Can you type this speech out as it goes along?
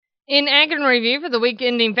In Ag in Review for the week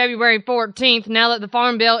ending February 14th, now that the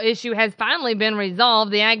Farm Bill issue has finally been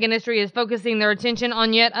resolved, the ag industry is focusing their attention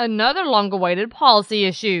on yet another long-awaited policy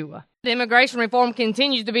issue. Immigration reform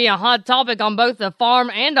continues to be a hot topic on both the farm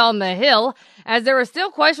and on the Hill, as there is still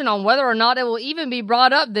question on whether or not it will even be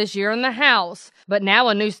brought up this year in the House. But now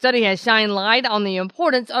a new study has shined light on the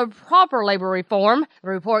importance of proper labor reform. The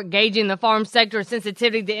report gauging the farm sector's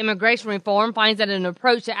sensitivity to immigration reform finds that an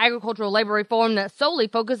approach to agricultural labor reform that solely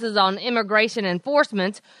focuses on immigration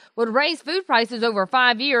enforcement would raise food prices over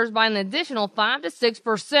 5 years by an additional 5 to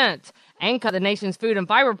 6%. And cut the nation's food and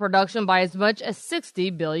fiber production by as much as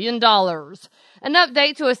 $60 billion. An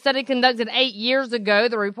update to a study conducted 8 years ago.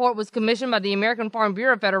 The report was commissioned by the American Farm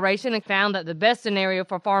Bureau Federation and found that the best scenario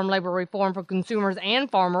for farm labor reform for consumers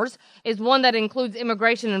and farmers is one that includes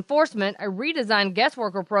immigration enforcement, a redesigned guest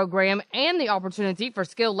worker program, and the opportunity for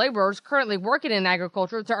skilled laborers currently working in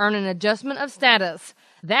agriculture to earn an adjustment of status.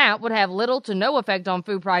 That would have little to no effect on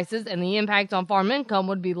food prices, and the impact on farm income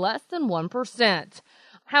would be less than 1%.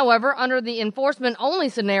 However, under the enforcement-only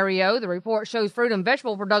scenario, the report shows fruit and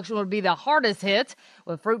vegetable production would be the hardest hit,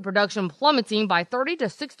 with fruit production plummeting by 30 to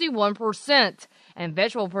 61%, and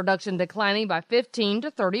vegetable production declining by 15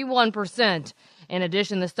 to 31%. In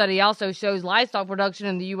addition, the study also shows livestock production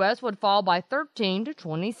in the U.S. would fall by 13 to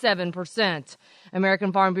 27%.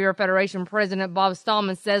 American Farm Bureau Federation President Bob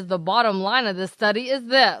Stallman says the bottom line of this study is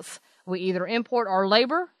this: we either import our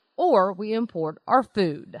labor or we import our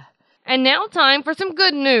food. And now time for some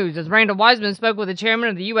good news, as Randall Wiseman spoke with the chairman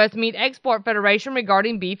of the U.S. Meat Export Federation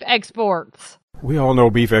regarding beef exports. We all know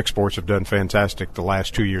beef exports have done fantastic the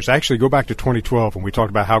last 2 years. Actually, go back to 2012 when we talked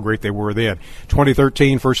about how great they were then.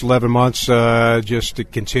 2013, first 11 months, just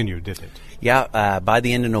continued, didn't it? Yeah, by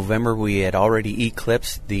the end of November, we had already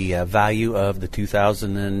eclipsed the value of the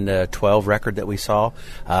 2012 record that we saw.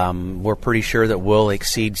 We're pretty sure that we'll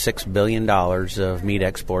exceed $6 billion of meat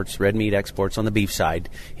exports, red meat exports on the beef side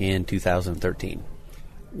in 2013.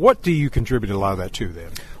 What do you contribute a lot of that to, then?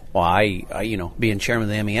 Well, I being chairman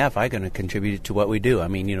of the MEF, I'm going to contribute to what we do. I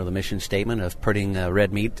mean, the mission statement of putting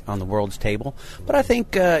red meat on the world's table. But I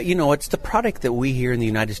think, it's the product that we here in the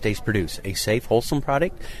United States produce, a safe, wholesome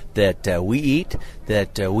product that we eat,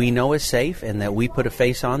 that we know is safe, and that we put a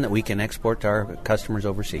face on that we can export to our customers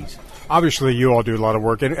overseas. Obviously, you all do a lot of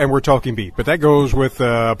work, and we're talking beef, but that goes with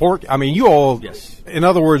pork. I mean, you all, yes. In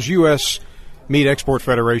other words, U.S. Meat Export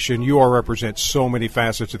Federation, you all represent so many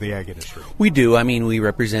facets of the ag industry. We do. I mean, we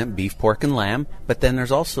represent beef, pork, and lamb, but then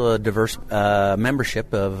there's also a diverse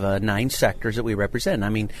membership of 9 sectors that we represent. I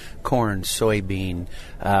mean, corn, soybean,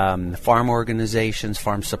 farm organizations,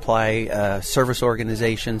 farm supply service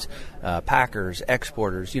organizations, packers,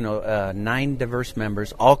 exporters, 9 diverse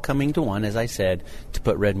members all coming to one, as I said, to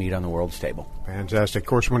put red meat on the world's table. Fantastic. Of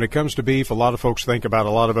course, when it comes to beef, a lot of folks think about a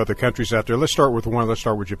lot of other countries out there. Let's start with one. Let's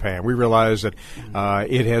start with Japan. We realize that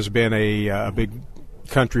it has been a big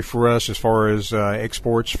country for us as far as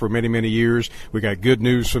exports for many, many years. We got good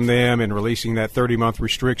news from them in releasing that 30-month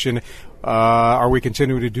restriction. Are we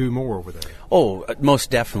continuing to do more over there? Oh, most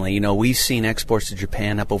definitely. We've seen exports to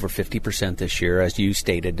Japan up over 50% this year, as you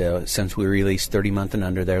stated, since we released 30-month and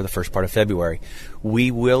under there the first part of February.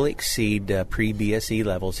 We will exceed pre-BSE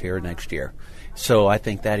levels here next year. So I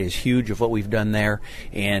think that is huge of what we've done there,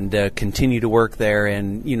 and continue to work there.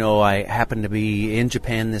 And, I happened to be in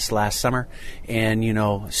Japan this last summer, and,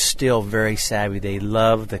 still very savvy. They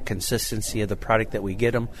love the consistency of the product that we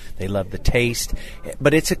get them. They love the taste.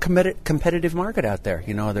 But it's a competitive market out there.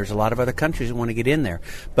 There's a lot of other countries that want to get in there.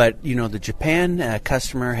 But, the Japan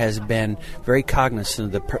customer has been very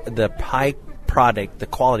cognizant of the high product, the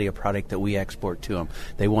quality of product that we export to them.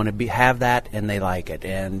 They want to have that, and they like it.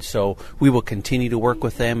 And so we will continue to work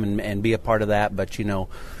with them and be a part of that. But,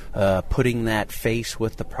 putting that face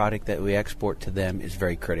with the product that we export to them is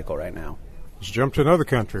very critical right now. Let's jump to another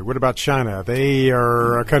country. What about China? They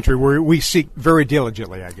are a country where we seek very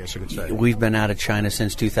diligently, I guess you could say. We've been out of China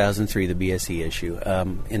since 2003, the BSE issue.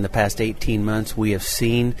 In the past 18 months, we have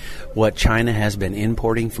seen what China has been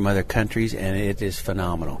importing from other countries, and it is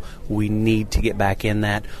phenomenal. We need to get back in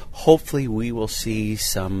that. Hopefully, we will see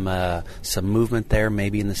some movement there,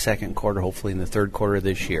 maybe in the second quarter, hopefully in the third quarter of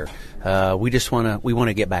this year. We want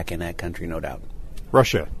to get back in that country, no doubt.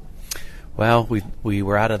 Russia. Well, we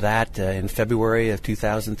were out of that in February of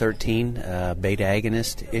 2013, beta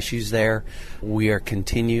agonist issues there. We are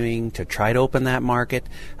continuing to try to open that market,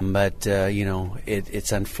 but,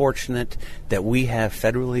 it's unfortunate that we have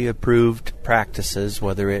federally approved practices,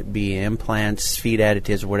 whether it be implants, feed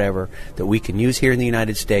additives, or whatever, that we can use here in the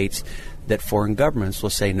United States that foreign governments will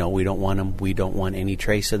say, no, we don't want them. We don't want any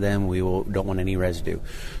trace of them. Don't want any residue.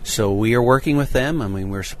 So we are working with them. I mean,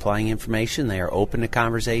 we're supplying information. They are open to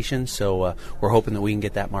conversation. So we're hoping that we can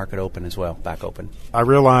get that market open as well, back open. I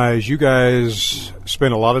realize you guys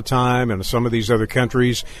spend a lot of time in some of these other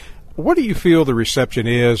countries. What do you feel the reception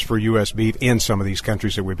is for U.S. beef in some of these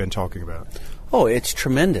countries that we've been talking about? Oh, it's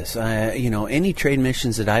tremendous. Any trade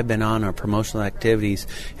missions that I've been on or promotional activities,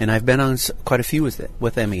 and I've been on quite a few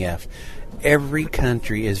with MEF, every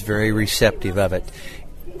country is very receptive of it.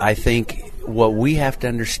 I think what we have to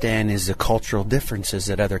understand is the cultural differences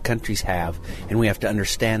that other countries have, and we have to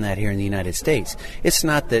understand that here in the United States. It's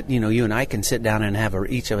not that, you and I can sit down and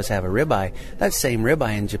each of us have a ribeye. That same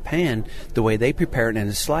ribeye in Japan, the way they prepare it in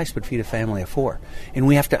a slice would feed a family of 4. And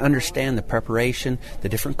we have to understand the preparation, the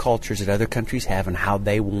different cultures that other countries have, and how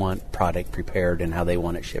they want product prepared and how they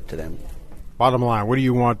want it shipped to them. Bottom line, what do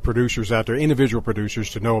you want producers out there, individual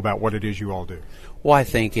producers, to know about what it is you all do? Well, I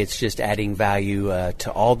think it's just adding value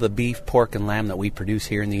to all the beef, pork, and lamb that we produce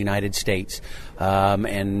here in the United States,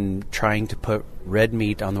 and trying to put red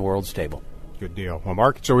meat on the world's table. Good deal. Well,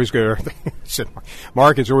 Mark, it's always good.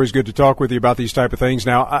 Mark, it's always good to talk with you about these type of things.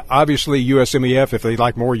 Now, obviously, USMEF, if they'd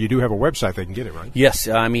like more, you do have a website they can get it, right? Yes.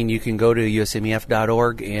 You can go to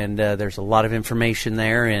usmef.org, and there's a lot of information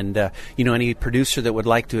there. And, any producer that would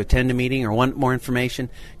like to attend a meeting or want more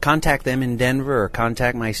information, contact them in Denver or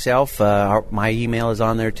contact myself. My email is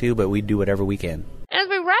on there, too, but we do whatever we can. As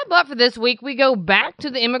we wrap up for this week, we go back to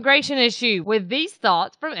the immigration issue with these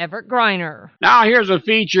thoughts from Everett Griner. Now here's a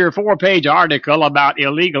feature 4-page article about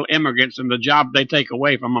illegal immigrants and the job they take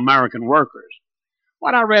away from American workers.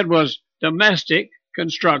 What I read was domestic,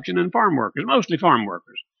 construction, and farm workers, mostly farm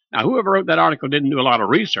workers. Now whoever wrote that article didn't do a lot of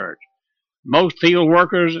research. Most field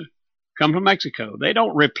workers come from Mexico. They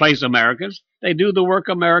don't replace Americans. They do the work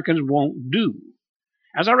Americans won't do.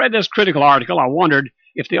 As I read this critical article, I wondered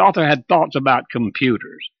if the author had thoughts about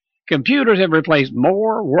computers. Computers have replaced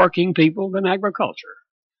more working people than agriculture.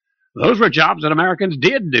 Those were jobs that Americans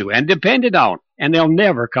did do and depended on, and they'll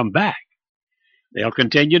never come back. They'll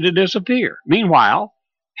continue to disappear. Meanwhile,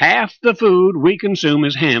 half the food we consume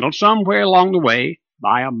is handled somewhere along the way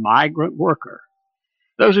by a migrant worker.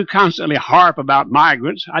 Those who constantly harp about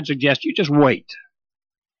migrants, I'd suggest you just wait.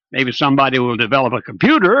 Maybe somebody will develop a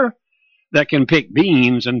computer that can pick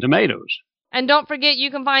beans and tomatoes. And don't forget,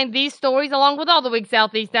 you can find these stories along with all the week's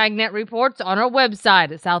Southeast AgNet reports on our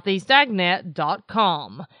website at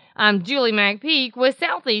southeastagnet.com. I'm Julie McPeak with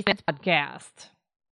Southeast Podcast.